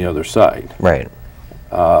was on the other side. Right.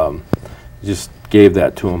 Just gave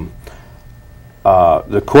that to him.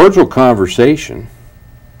 The cordial conversation,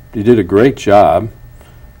 you did a great job.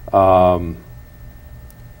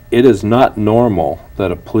 It is not normal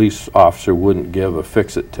that a police officer wouldn't give a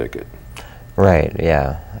fix-it ticket. Right,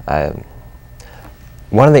 yeah.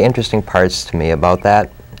 One of the interesting parts to me about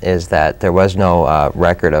that is that there was no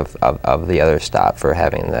record of the other stop for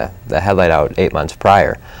having the headlight out 8 months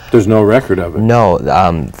prior. There's no record of it? No.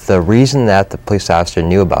 The reason that the police officer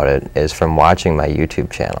knew about it is from watching my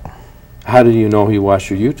YouTube channel. How did you know he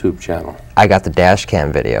watched your YouTube channel? I got the dash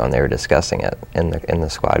cam video and they were discussing it in the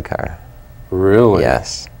squad car. Really?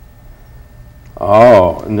 Yes.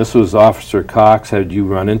 Oh, and this was Officer Cox. Had you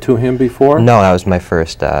run into him before? No, that was my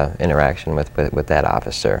first interaction with that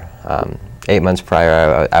officer. 8 months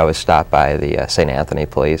prior, I was stopped by the St. Anthony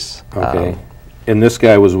police. Okay. And this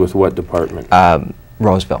guy was with what department?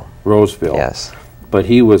 Roseville. Roseville. Yes. But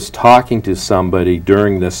he was talking to somebody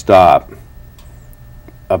during this stop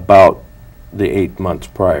about the 8 months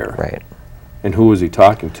prior. Right. And who was he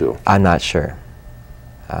talking to? I'm not sure.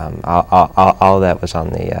 All that was on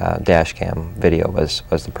the dash cam video was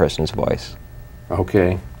the person's voice.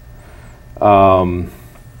 Okay.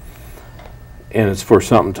 And it's for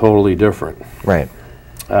something totally different. Right.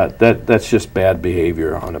 That's just bad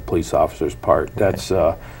behavior on a police officer's part. That's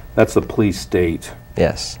the police state.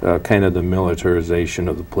 Yes. Kind of the militarization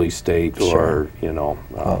of the police state, Sure.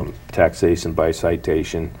 or taxation by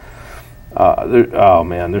citation. Oh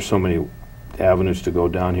man, there's so many avenues to go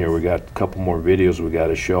down here. We got a couple more videos we got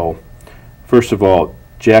to show. First of all,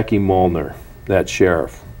 Jackie Molnar, that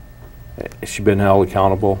sheriff. Has she been held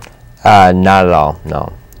accountable? Not at all.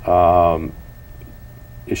 No.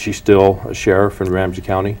 Is she still a sheriff in Ramsey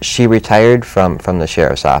County? She retired from the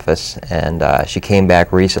sheriff's office, and she came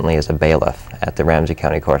back recently as a bailiff at the Ramsey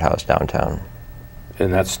County Courthouse downtown.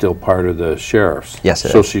 And that's still part of the sheriff's? Yes, it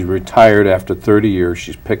is. So she's retired after 30 years.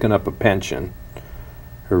 She's picking up a pension.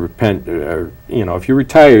 If you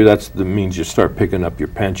retire, that means you start picking up your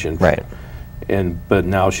pension. Right. But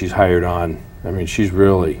now she's hired on. I mean, she's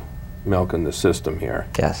really milking the system here.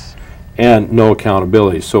 Yes. And no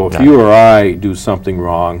accountability. So if you or I do something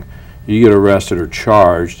wrong, you get arrested or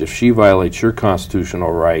charged. If she violates your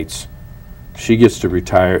constitutional rights, she gets to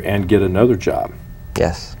retire and get another job.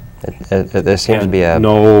 Yes. There seems to be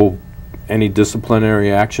any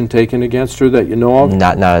disciplinary action taken against her that you know of?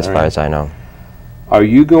 Not as far as I know. Are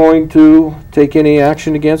you going to take any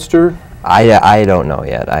action against her? I don't know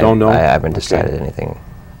yet. Don't know? I haven't decided anything.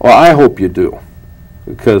 Well, I hope you do,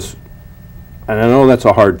 and I know that's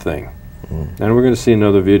a hard thing. And we're going to see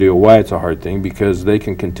another video why it's a hard thing, because they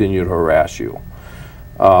can continue to harass you.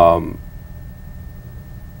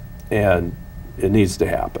 And it needs to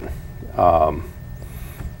happen.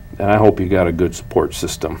 And I hope you got a good support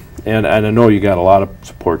system. And I know you got a lot of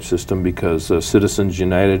support system, because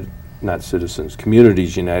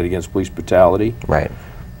Communities United Against Police Brutality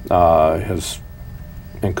has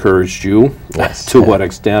encouraged you. Yes. To what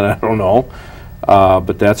extent, I don't know.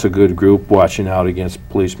 But that's a good group watching out against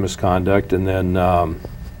police misconduct. And then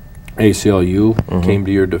ACLU came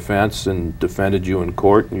to your defense and defended you in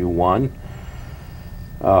court, and you won.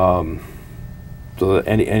 So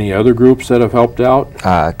any other groups that have helped out?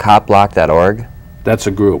 Copblock.org That's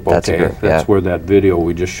a group, okay. That's a group, That's yeah. where that video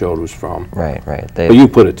we just showed was from. Right. But you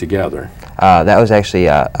put it together. That was actually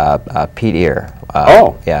Pete Ear.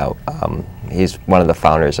 Oh. Yeah, he's one of the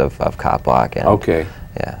founders of Cop Block. And okay.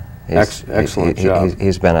 Yeah. Excellent job.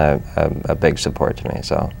 He's been a big support to me,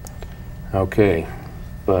 so. Okay,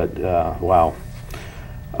 but wow.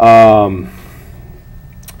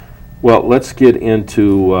 Well, let's get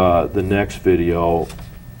into the next video.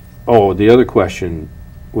 Oh, the other question,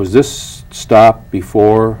 was this stop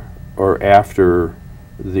before or after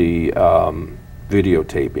the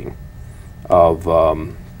videotaping of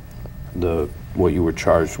what you were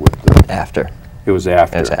charged with? After. It was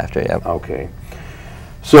after? It was after, yeah. Okay.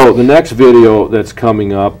 So the next video that's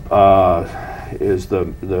coming up is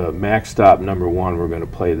the Max Stop #1. We're going to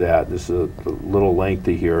play that. This is a little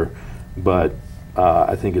lengthy here, but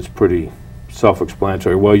I think it's pretty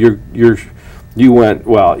self-explanatory. Well, you went,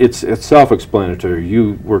 well, it's self-explanatory.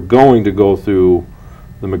 You were going to go through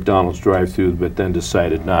the McDonald's drive-thru, but then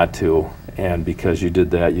decided not to, and because you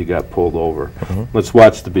did that, you got pulled over. Mm-hmm. Let's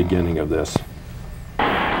watch the beginning of this.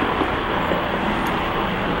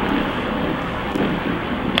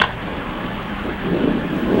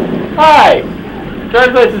 Hi!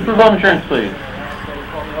 Driver's license, proof of insurance, please.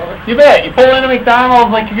 You bet. You pull into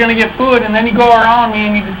McDonald's like you're going to get food, and then you go around me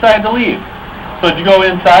and you decide to leave. So did you go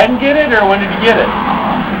inside and get it, or when did you get it?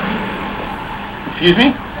 Excuse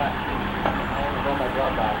me?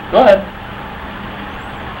 Go ahead.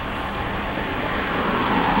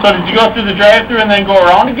 So did you go through the drive-thru and then go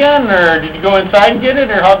around again, or did you go inside and get it,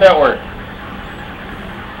 or how'd that work?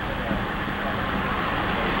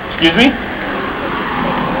 Excuse me?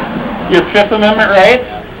 Your Fifth Amendment rights?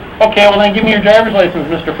 Okay, well then give me your driver's license,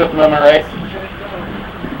 Mr. Fifth Amendment rights.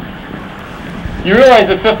 You realize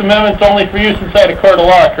that Fifth Amendment's only for use inside a court of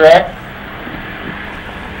law, correct?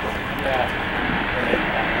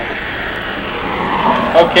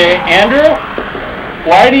 Okay, Andrew?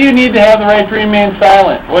 Why do you need to have the right to remain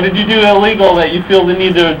silent? What did you do illegal that you feel the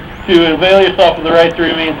need to avail yourself of the right to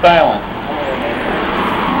remain silent?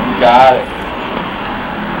 Got it.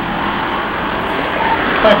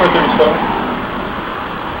 2437.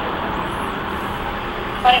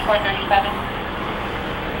 2437.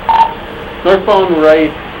 Northbound right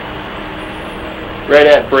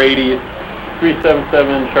at Brady,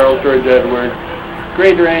 377 Charles George Edward.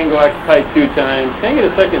 Gray Durango occupied 2 times. Can I get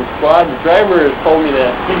a second squad? The driver has told me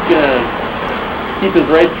that he's going to keep his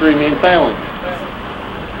rights to remain silent.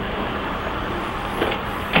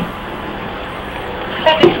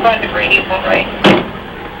 Second squad to Brady, full right.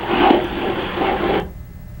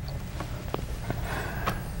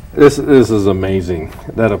 This is amazing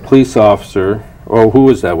that a police officer, or who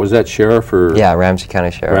was that? Was that sheriff or? Yeah, Ramsey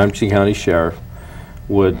County Sheriff. Ramsey County Sheriff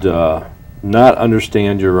would not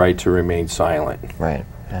understand your right to remain silent. Right,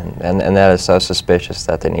 and that is so suspicious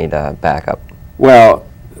that they need backup. Well,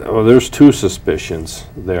 there's 2 suspicions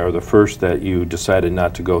there. The first, that you decided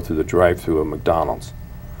not to go through the drive-thru at McDonald's.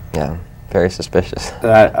 Yeah, very suspicious.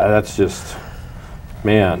 That's just,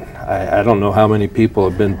 man, I don't know how many people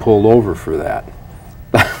have been pulled over for that.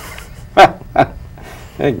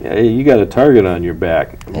 Hey, you got a target on your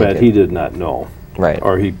back, but he did not know. Right.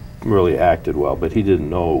 Or he really acted well, but he didn't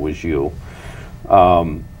know it was you.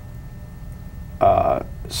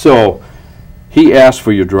 So he asked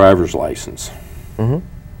for your driver's license. Mm-hmm.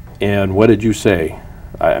 And what did you say?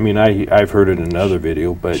 I mean, I've heard it in another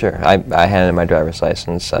video, but... Sure. I handed my driver's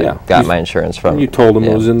license. I got my insurance from... And you told him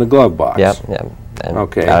it was in the glove box. Yep,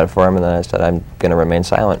 and got it for him, and then I said, I'm going to remain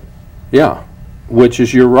silent. Yeah, which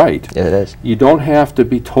is your right. It is. You don't have to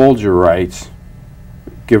be told your rights,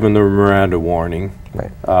 given the Miranda warning,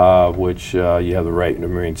 right. Which you have the right to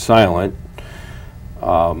remain silent.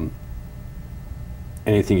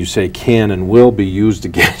 Anything you say can and will be used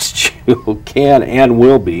against you. Can and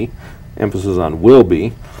will be. Emphasis on will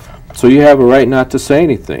be. So you have a right not to say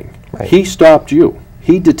anything. Right. He stopped you.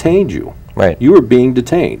 He detained you. Right. You were being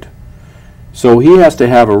detained. So he has to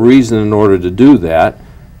have a reason in order to do that,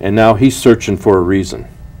 and now he's searching for a reason.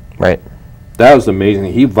 Right. That was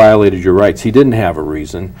amazing. He violated your rights. He didn't have a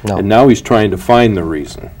reason, no. And now he's trying to find the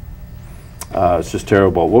reason. It's just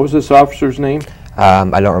terrible. What was this officer's name?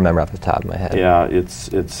 I don't remember off the top of my head. Yeah,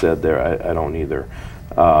 it's said there. I don't either.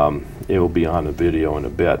 It will be on the video in a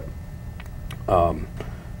bit.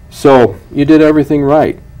 So you did everything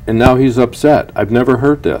right, and now he's upset. I've never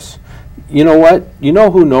heard this. You know what? You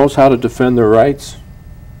know who knows how to defend their rights?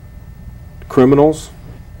 Criminals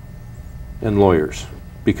and lawyers.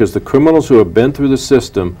 Because the criminals who have been through the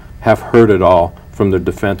system have heard it all from their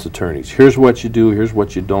defense attorneys. Here's what you do, here's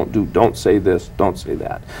what you don't do, don't say this, don't say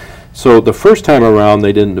that. So the first time around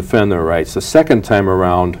they didn't defend their rights. The second time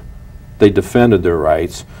around they defended their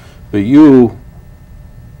rights, but you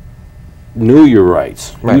knew your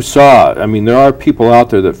rights. Right. You saw it. I mean, there are people out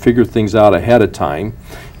there that figure things out ahead of time,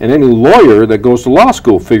 and any lawyer that goes to law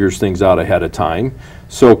school figures things out ahead of time.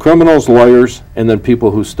 So criminals, lawyers, and then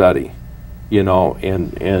people who study, you know,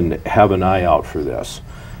 and have an eye out for this.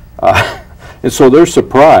 And so they're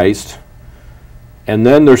surprised, and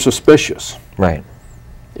then they're suspicious. Right.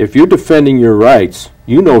 If you're defending your rights,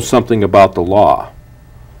 you know something about the law.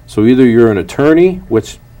 So either you're an attorney,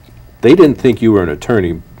 which they didn't think you were an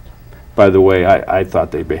attorney, by the way, I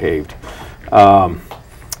thought they behaved.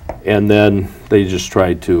 And then they just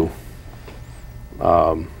tried to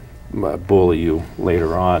bully you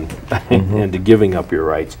later on into giving up your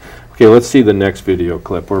rights. Okay, let's see the next video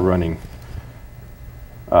clip. We're running.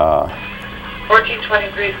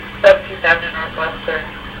 1423 17th Avenue Northwest 3rd.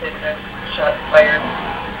 Shots fired.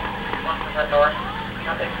 One from the north.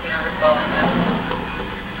 Nothing seen or following them.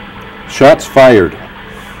 Shots fired.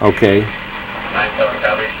 Okay. 9-7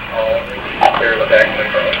 copy. All clear the back of the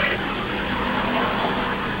car.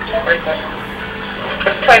 Right side.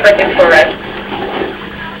 Let's try back into red.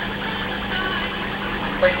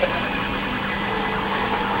 Right side.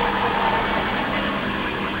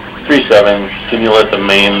 3-7, can you let the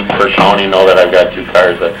main per county know that I've got 2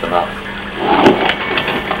 cars? That's enough.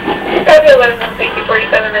 Copy 11, thank you,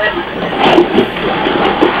 47 minutes.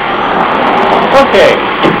 Okay,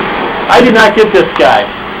 I did not get this guy.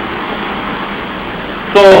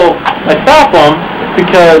 So I stop him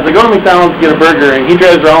because I go to McDonald's to get a burger and he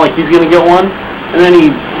drives around like he's going to get one, and then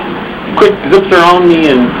he quick zips around me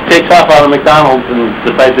and takes off out of McDonald's and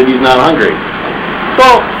decides that he's not hungry. So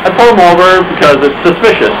I pull him over because it's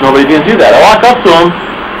suspicious. Nobody's going to do that. I walk up to him,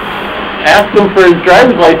 ask him for his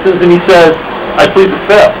driver's license, and he says, I plead the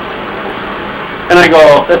fifth. And I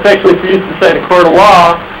go, that's actually for you to decide a court of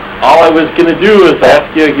law. All I was going to do is ask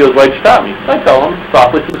you. He goes, why'd you stop me? So I tell him, it's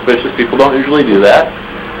awfully suspicious. People don't usually do that.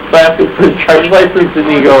 So I ask him for his driver's license, and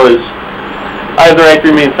he goes, I have the right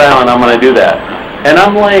to remain silent. I'm going to do that. And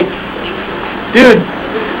I'm like, dude,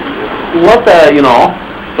 what the, you know?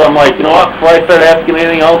 So I'm like, you know what, before I start asking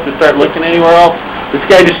anything else or start looking anywhere else, this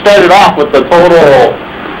guy just started off with the total,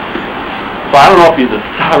 so I don't know if he's a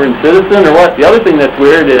sovereign citizen or what. The other thing that's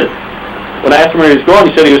weird is, when I asked him where he was going,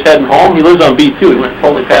 he said he was heading home. He lives on B2. He went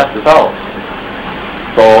totally past his house.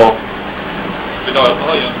 So,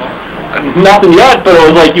 nothing yet, but it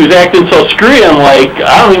was like he was acting so screwy, I'm like,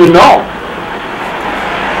 I don't even know.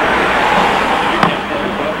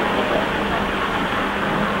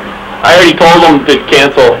 I already told him to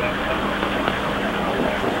cancel.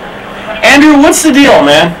 Andrew, what's the deal,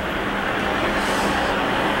 man?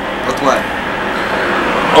 With what?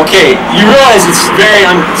 Okay, you realize it's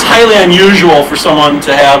it's highly unusual for someone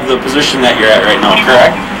to have the position that you're at right now,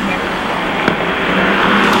 correct?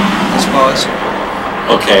 I suppose.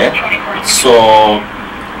 Okay, so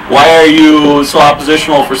why are you so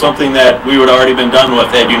oppositional for something that we would have already been done with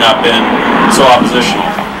had you not been so oppositional?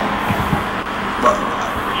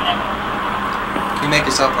 Can you make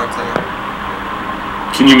yourself more clear?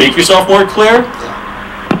 Can you make yourself more clear? Yeah.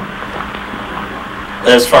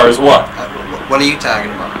 As far as what? What are you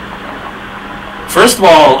talking about? First of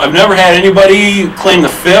all, I've never had anybody claim the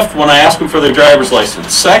fifth when I ask them for their driver's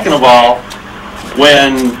license. Second of all,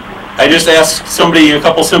 when I just ask somebody a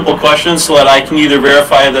couple simple questions so that I can either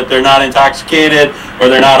verify that they're not intoxicated or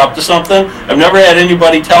they're not up to something, I've never had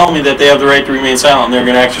anybody tell me that they have the right to remain silent and they're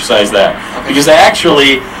going to exercise that. Okay. Because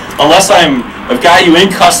actually, unless I've got you in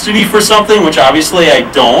custody for something, which obviously I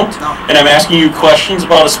don't, and I'm asking you questions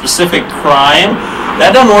about a specific crime,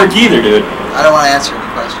 that doesn't work either, dude. I don't want to answer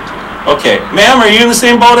any questions. Okay. Ma'am, are you in the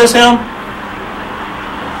same boat as him?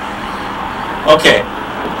 Okay.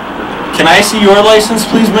 Can I see your license,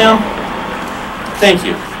 please, ma'am? Thank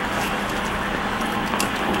you.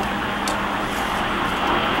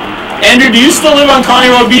 Andrew, do you still live on County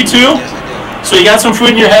Road B2? Yes, I do. So you got some food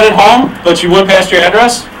in your head at home, but you went past your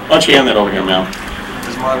address? Why don't you hand that over here, ma'am?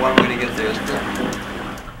 There's more than one way to get there, isn't there?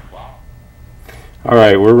 All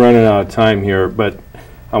right, we're running out of time here, but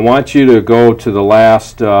I want you to go to the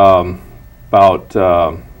last about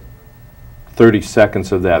 30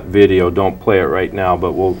 seconds of that video. Don't play it right now,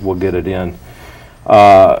 but we'll get it in.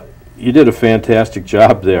 You did a fantastic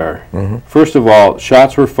job there. Mm-hmm. First of all,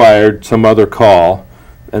 shots were fired, some other call,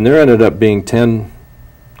 and there ended up being 10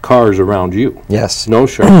 cars around you. Yes. No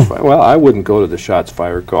shots fired. Well, I wouldn't go to the shots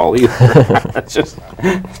fired call either. it's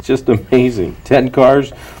just amazing. 10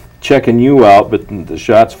 cars checking you out, but the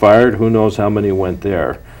shots fired, who knows how many went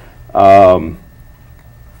there.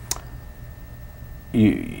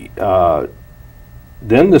 Then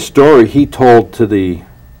the story he told to the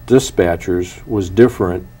dispatchers was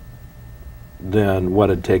different than what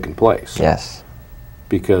had taken place. Yes.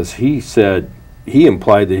 Because he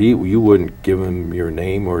implied that you wouldn't give him your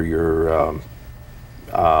name or your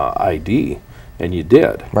ID, and you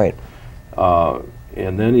did. Right.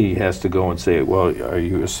 And then he has to go and say, well, are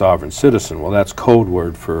you a sovereign citizen? Well, that's code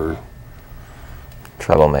word for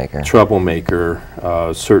troublemaker. Troublemaker,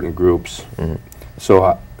 certain groups. Mm-hmm.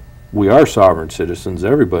 So we are sovereign citizens,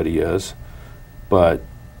 everybody is, but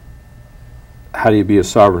how do you be a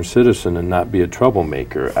sovereign citizen and not be a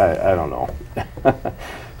troublemaker? I don't know.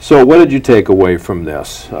 So what did you take away from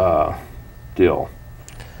this deal?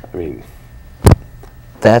 I mean,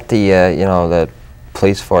 that the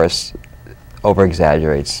police force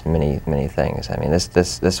over-exaggerates many things. I mean,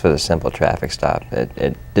 this was a simple traffic stop.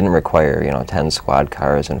 It didn't require 10 squad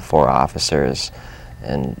cars and 4 officers,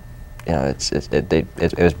 and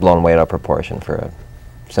it was blown way out of proportion for a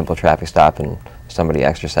simple traffic stop and somebody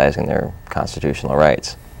exercising their constitutional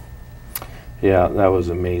rights. Yeah, that was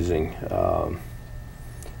amazing.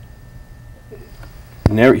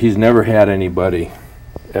 He's never had anybody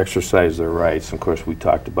exercise their rights. Of course, we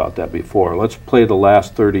talked about that before. Let's play the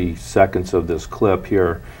last 30 seconds of this clip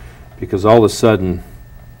here, because all of a sudden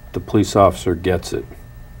the police officer gets it.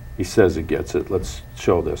 He says he gets it. Let's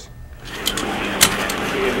show this.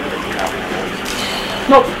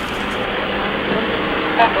 Nope.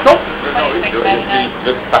 Nope.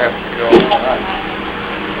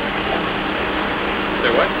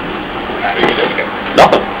 Say what?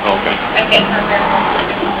 Nothing. Okay.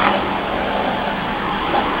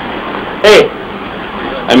 Hey,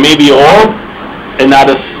 I may be old and not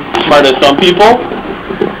as smart as some people,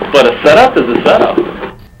 but a setup is a setup.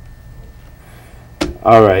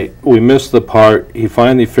 All right, we missed the part. He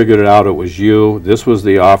finally figured it out. It was you. This was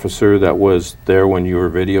the officer that was there when you were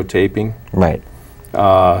videotaping. Right.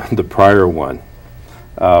 The prior one,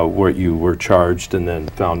 where you were charged and then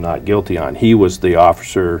found not guilty on. He was the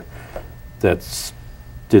officer that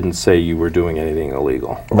didn't say you were doing anything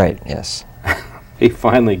illegal. Right, yes. He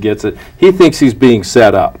finally gets it. He thinks he's being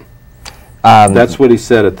set up. That's what he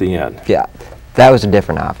said at the end. Yeah, that was a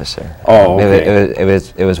different officer. Oh, okay.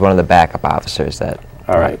 It was one of the backup officers that.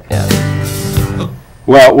 All right. Yeah.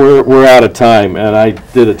 Well, we're out of time, and I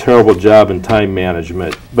did a terrible job in time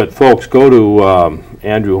management. But folks, go to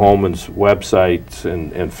Andrew Holman's website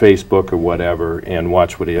and Facebook or whatever, and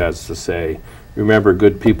watch what he has to say. Remember,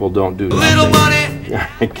 good people don't do nothing. Little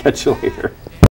money. Catch you later.